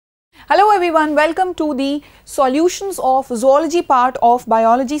Hello everyone, welcome to the solutions of zoology part of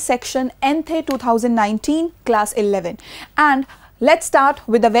biology section ANTHE 2019 class 11. And let's start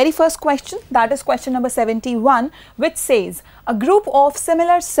with the very first question, that is question number 71, which says a group of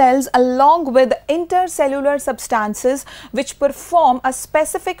similar cells along with intercellular substances which perform a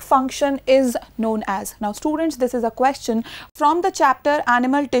specific function is known as. Now students, this is a question from the chapter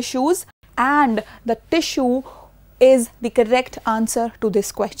animal tissues and the tissue is the correct answer to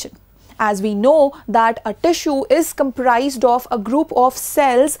this question. As we know that a tissue is comprised of a group of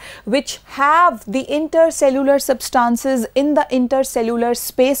cells which have the intercellular substances in the intercellular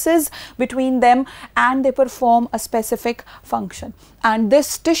spaces between them and they perform a specific function. And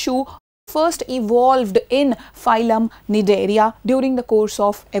this tissue first evolved in phylum Cnidaria during the course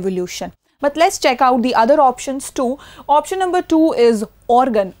of evolution. But let's check out the other options too. Option number 2 is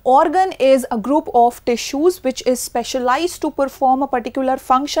organ. Organ is a group of tissues which is specialized to perform a particular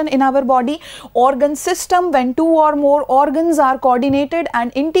function in our body. Organ system, when two or more organs are coordinated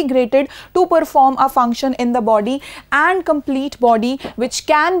and integrated to perform a function in the body. And complete body, which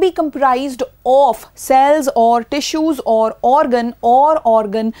can be comprised of cells or tissues or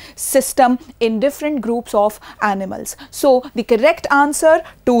organ system in different groups of animals. So the correct answer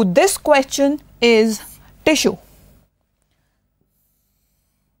to this question is tissue.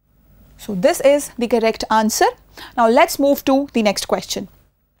 So this is the correct answer. Now let's move to the next question.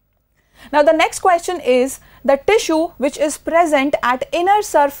 Now the next question is the tissue which is present at inner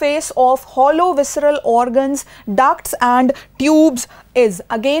surface of hollow visceral organs, ducts and tubes is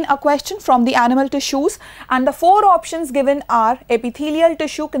again a question from the animal tissues, and the four options given are epithelial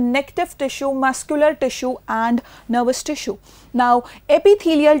tissue, connective tissue, muscular tissue and nervous tissue. Now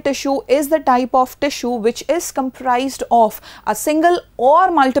epithelial tissue is the type of tissue which is comprised of a single or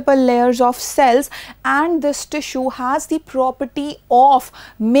multiple layers of cells, and this tissue has the property of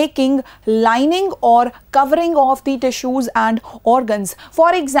making lining or covering of the tissues and organs.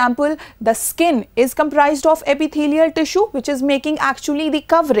 For example, the skin is comprised of epithelial tissue which is making actually the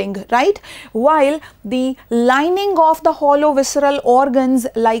covering, right? While the lining of the hollow visceral organs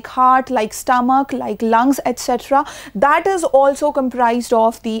like heart, like stomach, like lungs, etc., that is also comprised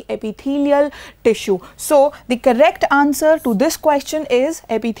of the epithelial tissue. So the correct answer to this question is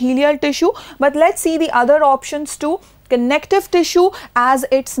epithelial tissue. But let's see the other options too. Connective tissue, as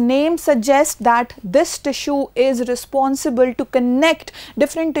its name suggests that this tissue is responsible to connect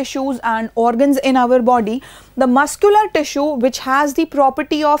different tissues and organs in our body. The muscular tissue, which has the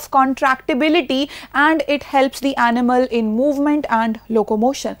property of contractibility and it helps the animal in movement and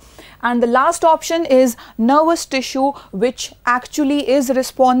locomotion. And the last option is nervous tissue, which actually is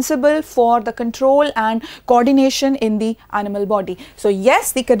responsible for the control and coordination in the animal body. So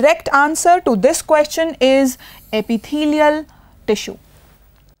yes, the correct answer to this question is epithelial tissue.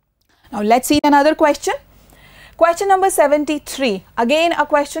 Now let's see another question. Question number 73, again a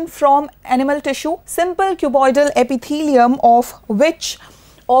question from animal tissue. Simple cuboidal epithelium of which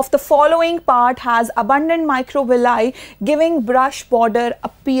of the following part has abundant microvilli giving brush border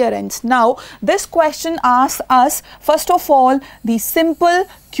appearance? Now this question asks us first of all the simple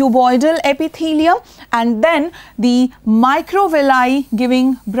cuboidal epithelium and then the microvilli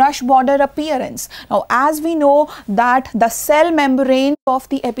giving brush border appearance. Now as we know that the cell membrane of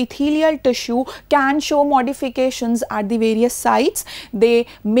the epithelial tissue can show modifications at the various sites. They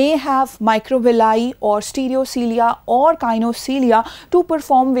may have microvilli or stereocilia or kinocilia to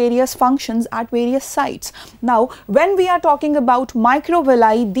perform various functions at various sites. Now when we are talking about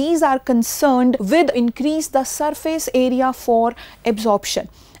microvilli, these are concerned with increase the surface area for absorption.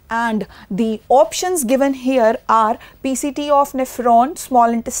 And the options given here are PCT of nephron, small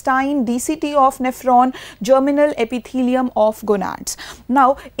intestine, DCT of nephron, germinal epithelium of gonads.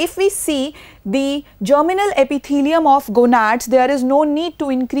 Now, if we see the germinal epithelium of gonads, there is no need to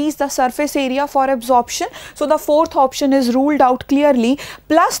increase the surface area for absorption. So, the fourth option is ruled out clearly.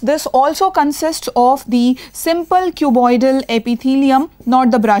 Plus, this also consists of the simple cuboidal epithelium,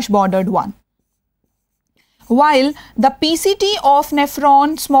 not the brush bordered one. While the PCT of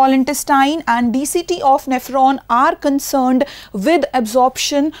nephron, small intestine and DCT of nephron are concerned with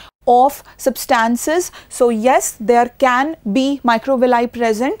absorption of substances. So yes, there can be microvilli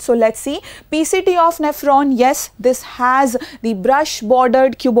present. So let's see. PCT of nephron, yes, this has the brush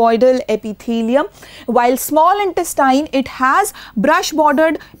bordered cuboidal epithelium. While small intestine, it has brush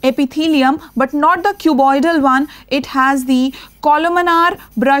bordered epithelium but not the cuboidal one. It has the columnar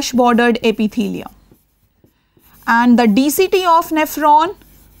brush bordered epithelium. And the DCT of nephron,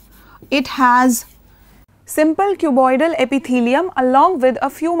 it has simple cuboidal epithelium along with a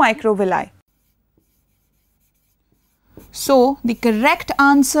few microvilli. So the correct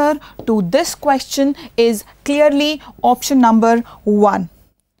answer to this question is clearly option number 1.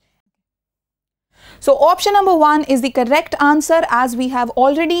 So option number 1 is the correct answer, as we have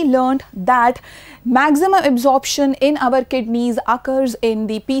already learned that maximum absorption in our kidneys occurs in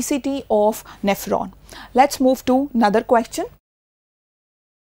the PCT of nephron. Let's move to another question.